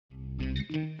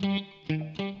Lesson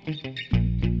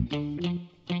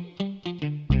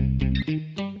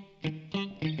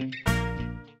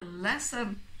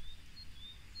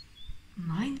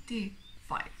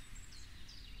 95.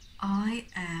 I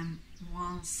am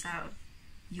one self,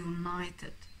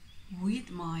 united with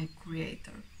my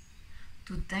Creator.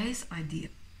 Today's idea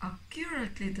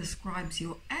accurately describes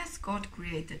you as God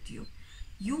created you.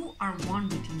 You are one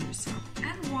within yourself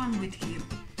and one with Him.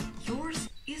 Yours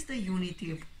is the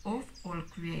unity of all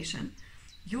creation.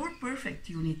 Your perfect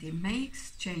unity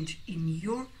makes change in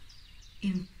your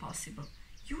impossible.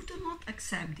 You do not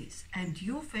accept this, and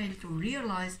you fail to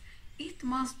realize it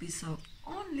must be so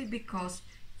only because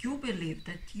you believe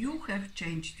that you have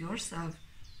changed yourself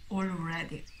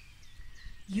already.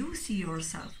 You see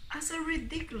yourself as a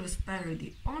ridiculous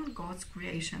parody on God's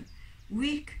creation,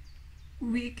 weak,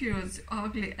 vicious,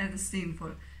 ugly and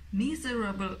sinful,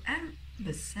 miserable and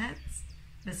beset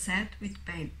with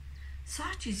pain.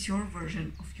 Such is your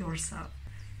version of yourself,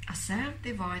 a self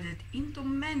divided into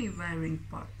many varying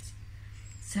parts,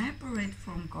 separate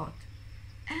from God,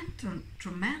 and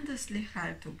tremendously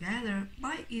held together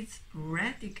by its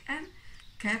erratic and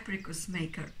capricious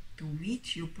maker, to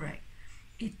which you pray.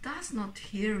 It does not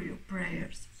hear your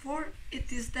prayers, for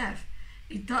it is deaf.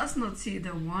 It does not see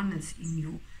the oneness in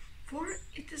you, for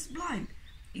it is blind.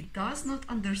 It does not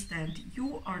understand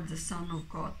you are the Son of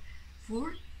God,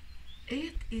 for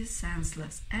it is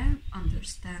senseless and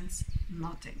understands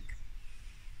nothing.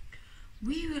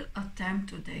 We will attempt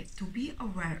today to be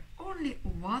aware only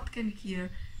of what can hear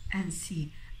and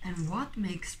see and what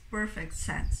makes perfect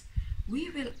sense. We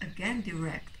will again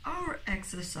direct our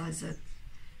exercises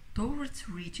towards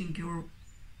reaching your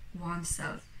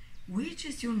oneself, which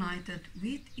is united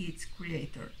with its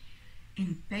Creator.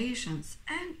 In patience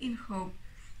and in hope,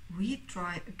 we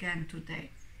try again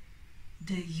today.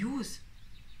 The use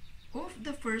of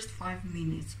the first 5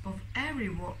 minutes of every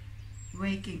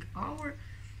waking hour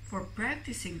for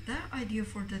practicing the idea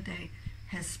for the day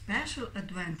has special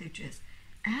advantages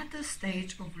at the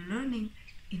stage of learning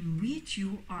in which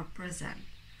you are present.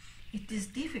 It is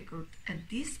difficult at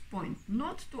this point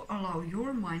not to allow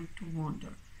your mind to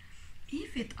wander.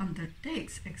 If it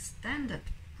undertakes extended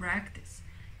practice,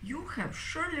 you have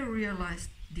surely realized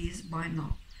this by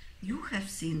now. You have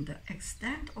seen the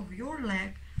extent of your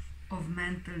lack of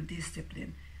mental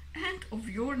discipline and of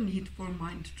your need for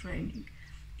mind training.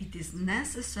 It is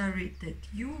necessary that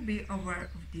you be aware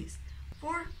of this,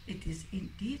 for it is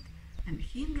indeed an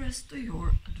hindrance to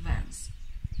your advance.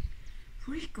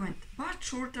 Frequent but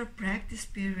shorter practice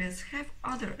periods have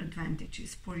other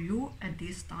advantages for you at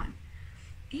this time.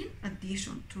 In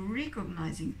addition to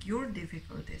recognizing your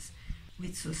difficulties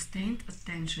with sustained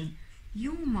attention,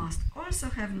 you must also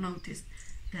have noticed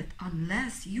that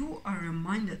unless you are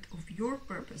reminded of your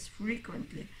purpose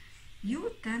frequently,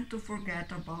 you tend to forget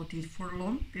about it for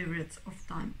long periods of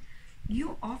time.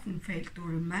 You often fail to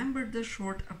remember the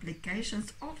short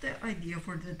applications of the idea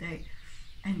for the day,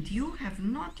 and you have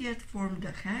not yet formed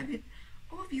the habit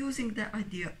of using the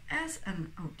idea as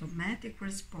an automatic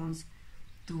response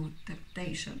to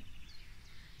temptation.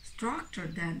 Structure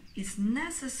then is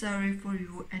necessary for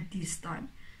you at this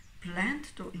time,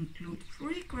 planned to include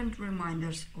frequent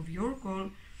reminders of your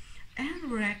goal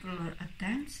and regular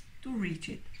attempts to reach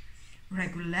it.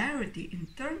 Regularity in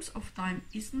terms of time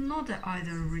is not the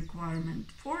ideal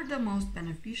requirement for the most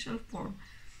beneficial form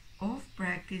of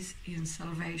practice in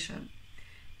salvation.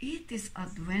 It is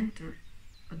advantageous,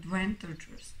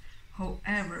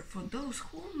 however, for those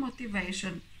whose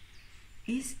motivation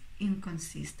is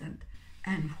inconsistent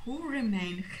and who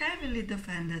remain heavily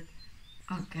defended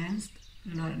against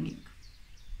learning.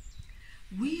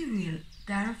 We will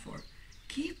therefore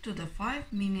keep to the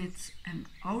 5 minutes and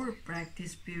hour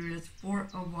practice periods for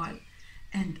a while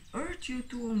and urge you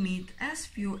to omit as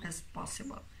few as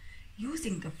possible.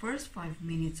 Using the first 5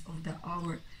 minutes of the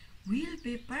hour will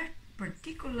be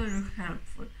particularly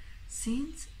helpful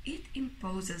since it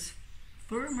imposes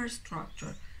firmer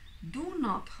structure. Do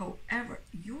not, however,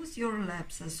 use your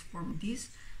lapses from this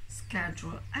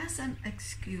schedule as an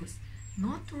excuse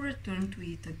not to return to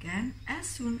it again as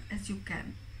soon as you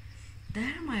can.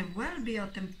 There might well be a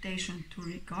temptation to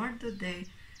regard the day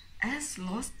as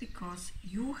lost because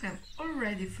you have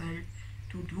already failed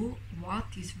to do what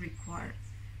is required.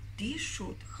 This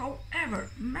should, however,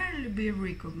 merely be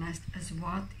recognized as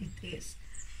what it is,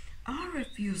 a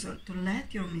refusal to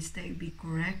let your mistake be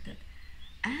corrected,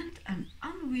 and an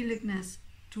unwillingness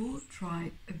to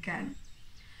try again.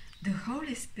 The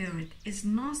Holy Spirit is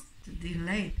not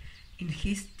delayed in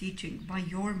His teaching by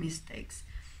your mistakes.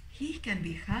 He can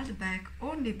be held back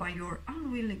only by your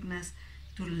unwillingness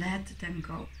to let them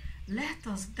go. Let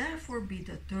us therefore be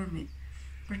determined,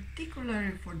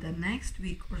 particularly for the next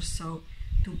week or so,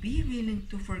 to be willing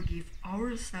to forgive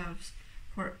ourselves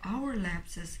for our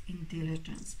lapses in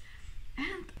diligence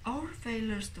and our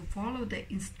failures to follow the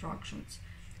instructions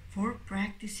for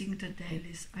practicing the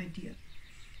daily idea.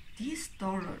 This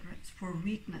tolerance for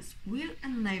weakness will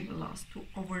enable us to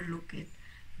overlook it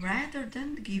rather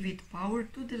than give it power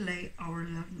to delay our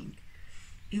learning.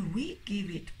 If we give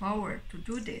it power to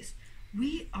do this,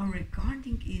 we are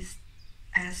regarding it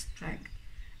as strength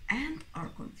and are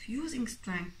confusing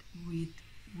strength with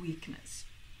weakness.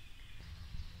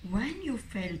 When you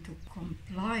fail to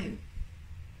comply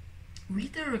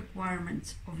with the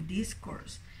requirements of this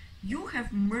course, you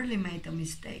have merely made a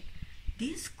mistake.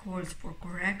 This calls for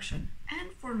correction and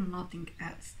for nothing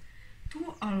else.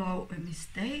 To allow a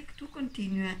mistake to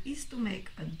continue is to make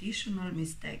additional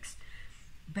mistakes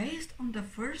based on the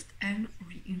first and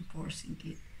reinforcing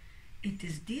it. It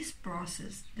is this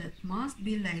process that must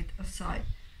be laid aside,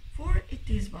 for it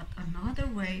is but another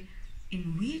way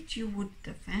in which you would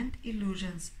defend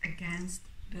illusions against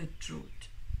the truth.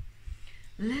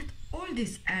 Let all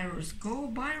these errors go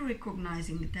by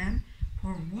recognizing them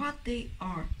for what they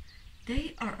are.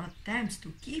 They are attempts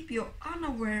to keep you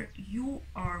unaware you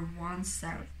are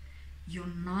oneself,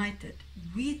 united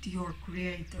with your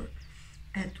Creator,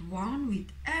 at one with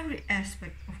every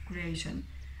aspect of creation,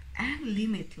 and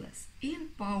limitless in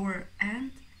power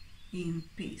and in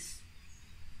peace.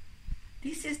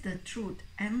 This is the truth,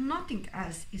 and nothing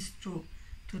else is true.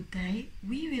 Today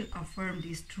we will affirm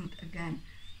this truth again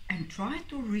and try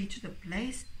to reach the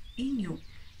place in you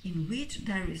in which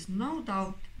there is no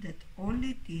doubt that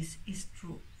only this is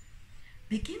true.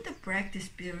 Begin the practice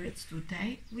periods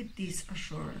today with this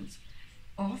assurance.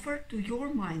 Offer to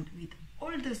your mind with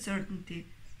all the certainty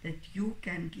that you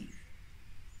can give.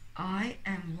 I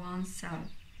am one self,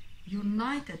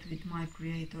 united with my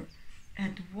Creator,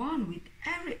 at one with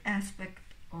every aspect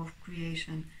of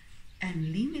creation,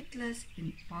 and limitless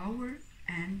in power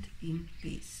and in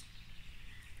peace.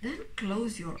 Then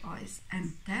close your eyes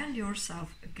and tell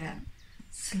yourself again,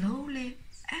 slowly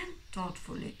and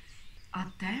thoughtfully,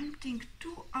 attempting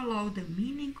to allow the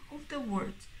meaning of the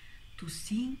words to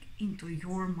sink into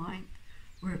your mind,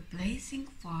 replacing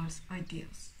false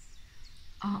ideas.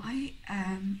 I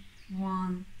am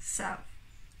one self.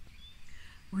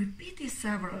 Repeat it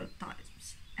several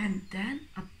times and then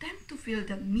attempt to feel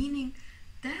the meaning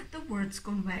that the words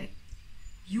convey.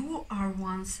 You are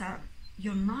one self,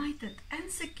 united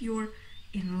and secure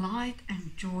in light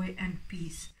and joy and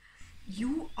peace.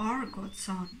 You are God's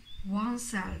Son, one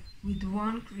self with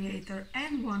one Creator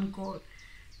and one goal,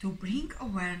 to bring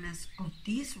awareness of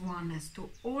this oneness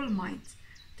to all minds,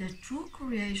 that true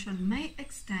creation may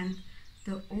extend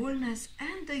the allness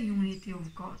and the unity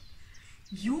of God.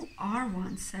 You are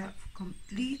one self,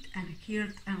 complete and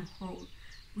healed and whole,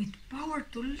 with power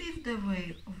to lift the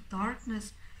veil of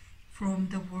darkness from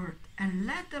the world and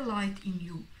let the light in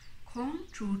you come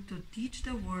true to teach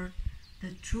the world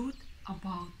the truth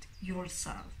about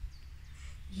yourself.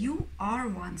 You are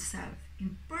one self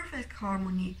in perfect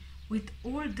harmony with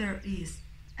all there is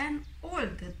and all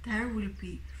that there will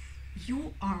be.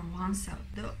 You are one self,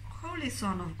 the Holy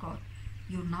Son of God,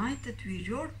 united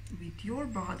with your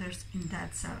brothers in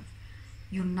that self,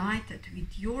 united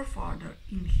with your Father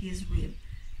in His will.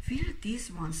 Feel this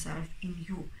one self in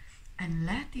you and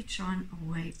let it shine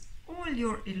away all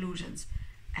your illusions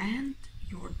and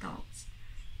your doubts.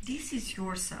 This is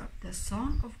yourself, the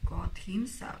Son of God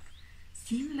Himself,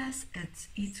 sinless as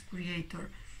its Creator,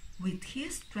 with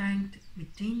His strength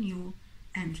within you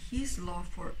and His love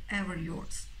forever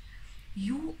yours.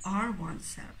 You are one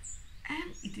self,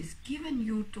 and it is given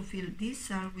you to feel this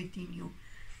self within you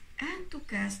and to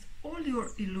cast all your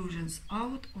illusions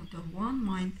out of the one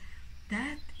mind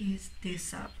that is this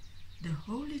self, the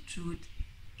holy truth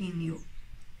in you.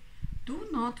 Do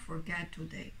not forget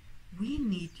today, we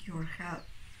need your help,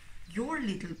 your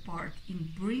little part in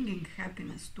bringing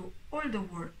happiness to all the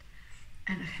world,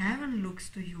 and heaven looks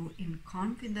to you in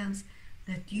confidence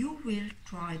that you will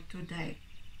try today.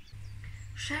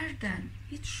 Share then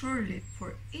it surely,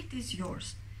 for it is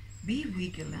yours. Be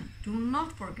vigilant, do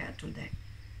not forget today.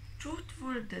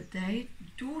 Truthful the day,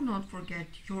 do not forget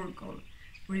your goal.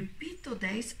 Repeat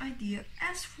today's idea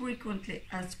as frequently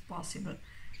as possible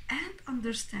and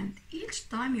understand each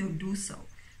time you do so,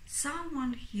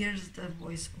 someone hears the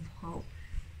voice of hope,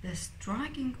 the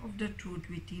striking of the truth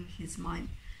within his mind,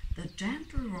 the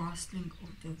gentle rustling of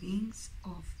the wings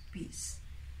of peace.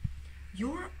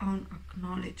 Your own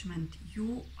acknowledgement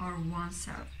you are one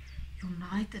self,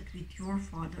 united with your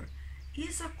Father,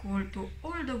 is a call to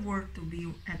all the world to be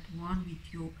at one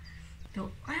with you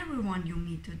To everyone you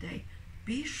meet today,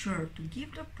 be sure to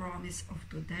give the promise of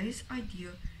today's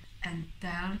idea and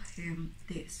tell him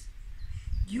this.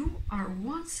 You are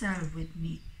one self with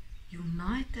me,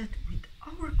 united with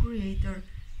our Creator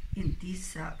in this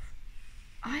self.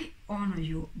 I honor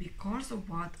you because of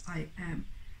what I am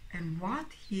and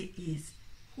what He is,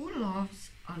 who loves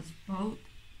us both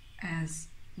as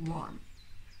one.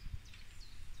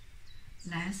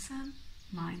 Lesson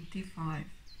 95.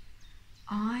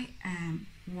 I am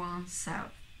one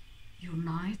self,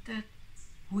 united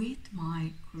with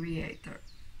my Creator.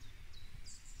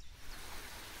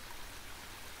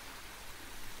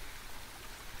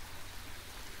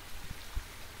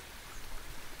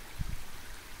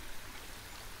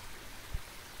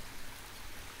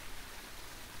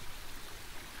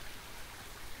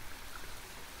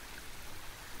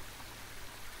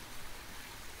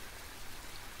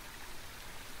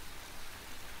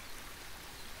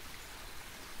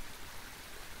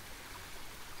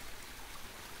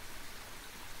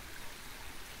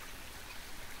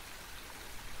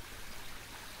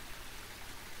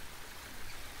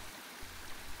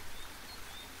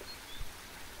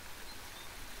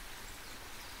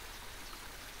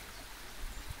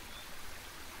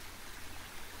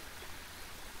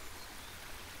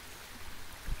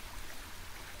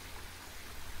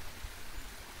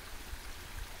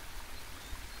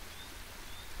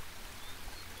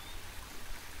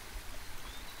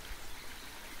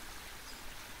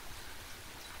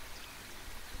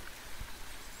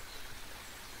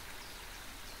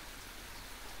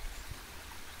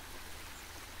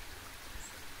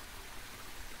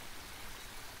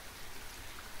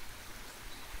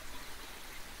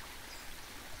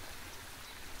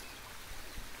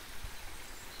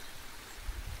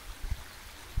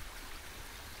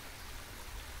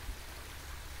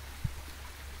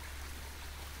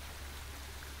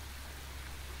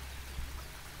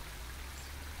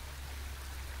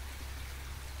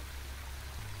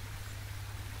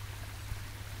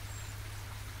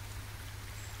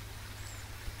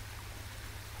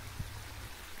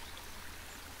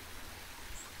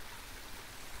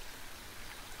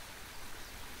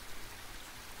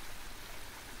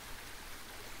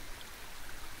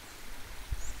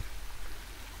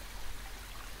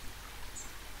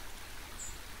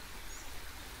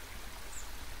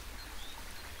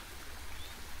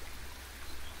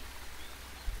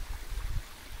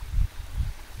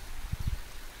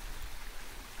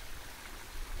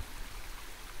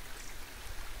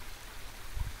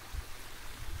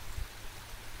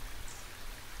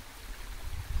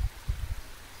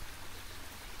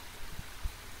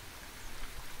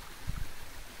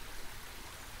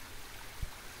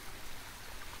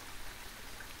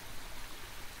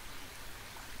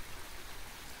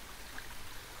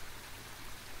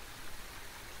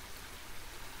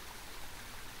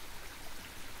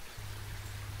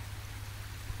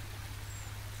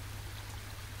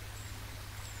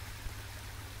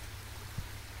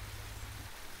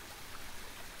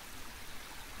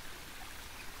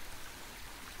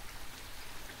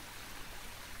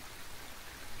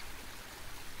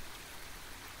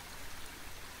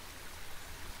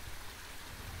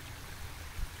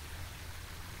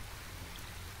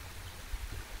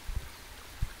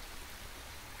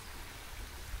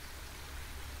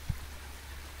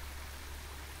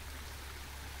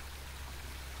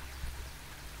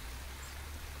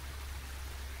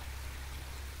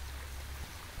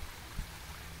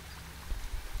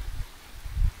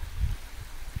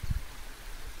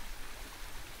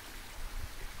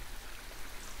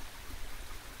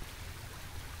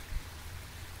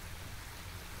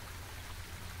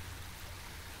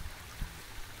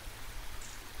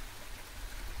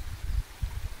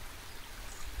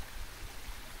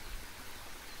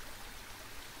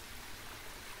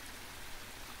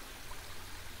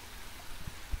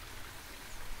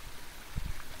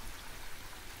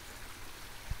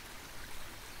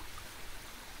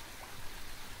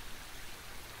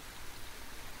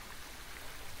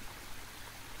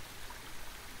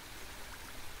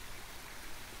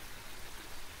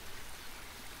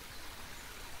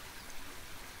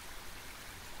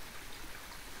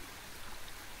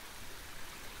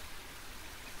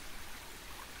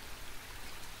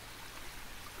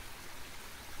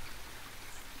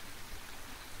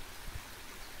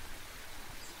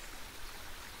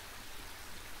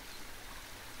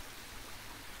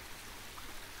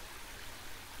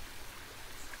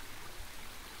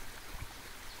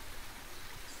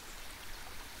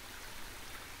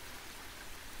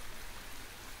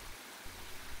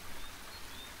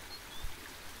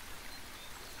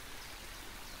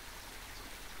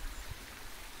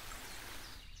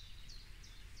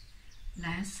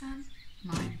 Lesson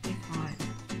 95.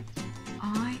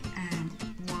 I am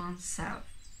one self,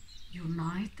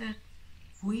 united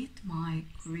with my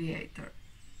Creator.